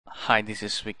Hi, this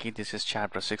is Vicky. This is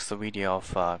chapter 6, the video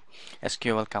of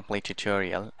SQL Complete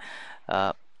tutorial.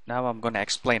 Now I'm going to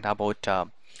explain about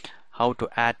how to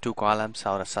add two columns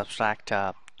or subtract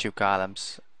two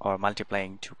columns or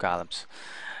multiplying two columns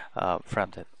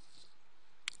from the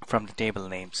table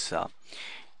names.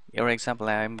 For example,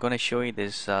 I'm going to show you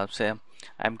this. Say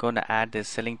I'm going to add this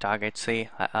selling target. Selling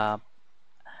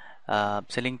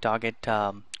target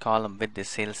column with the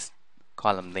sales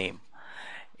column name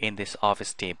in this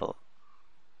office table.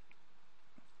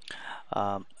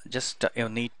 You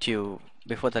need to,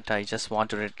 before that, I just want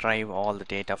to retrieve all the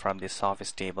data from this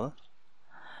office table.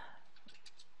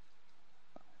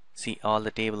 See, all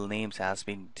the table names has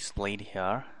been displayed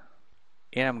here.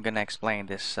 Here I'm gonna explain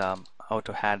this how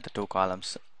to add the two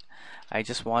columns. I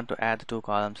just want to add the two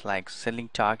columns like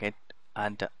selling target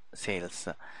and sales.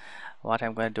 What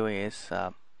I'm going to do is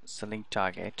selling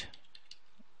target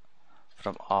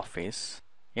from office.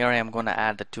 Here I am going to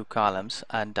add the two columns,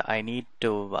 and I need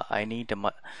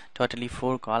totally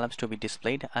 4 columns to be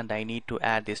displayed, and I need to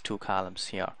add these 2 columns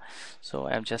here. So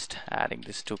I'm just adding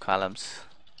these 2 columns.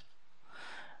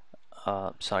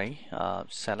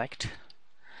 Select.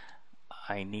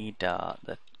 I need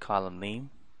the column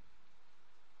name.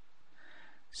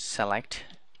 Select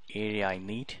area. I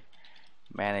need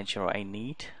manager. I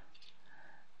need.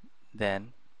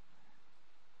 Then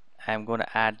I'm going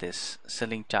to add this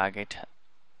selling target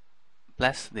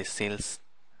plus the sales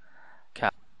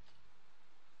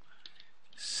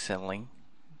selling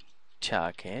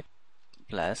target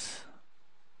plus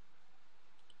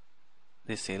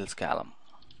the sales column.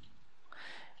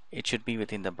 It should be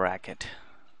within the bracket.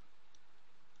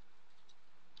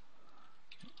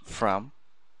 From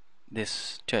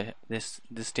this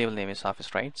table name is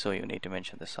office, right? So you need to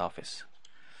mention this office.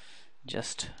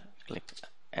 Just click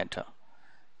enter.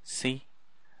 See,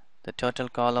 the total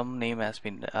column name has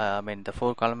been the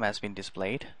 4 column has been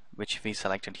displayed, which we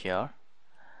selected here.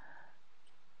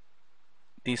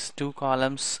 These 2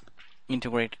 columns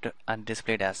integrated and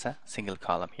displayed as a single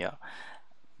column here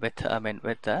with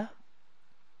the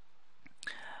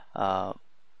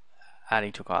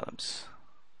adding 2 columns.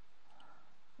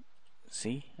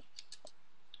 See,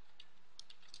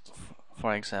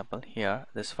 for example, here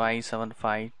this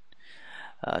 575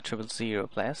 000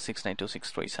 plus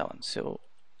 692,637. So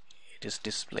it is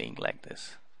displaying like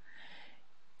this.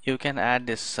 You can add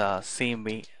this same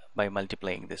way by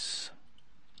multiplying this.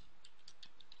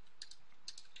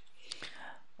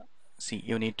 See,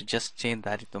 you need to just change the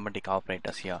arithmetic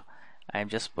operators here. I'm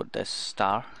just put this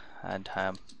star, and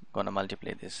I'm gonna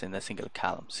multiply this in a single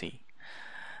column. See,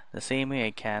 the same way I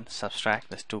can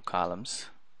subtract these 2 columns.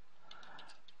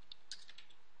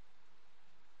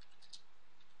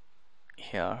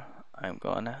 Here I'm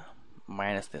gonna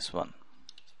minus this one.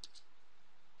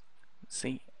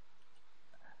 See,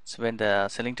 so when the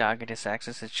selling target is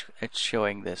accessed, it's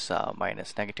showing this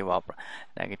minus negative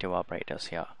operators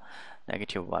here,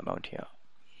 negative amount here.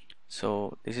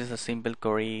 So this is a simple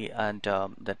query, and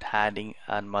that adding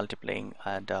and multiplying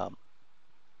and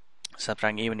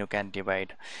subtracting, even you can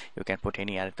divide, you can put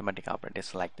any arithmetic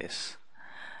operators like this.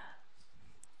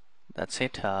 That's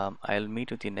it. I'll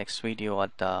meet with you next video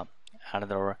at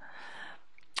another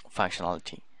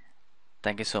functionality.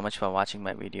 Thank you so much for watching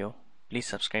my video. Please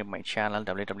subscribe my channel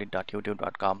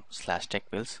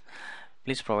www.youtube.com/techwheels.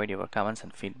 Please provide your comments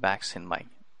and feedbacks in my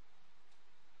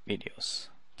videos.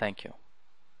 Thank you.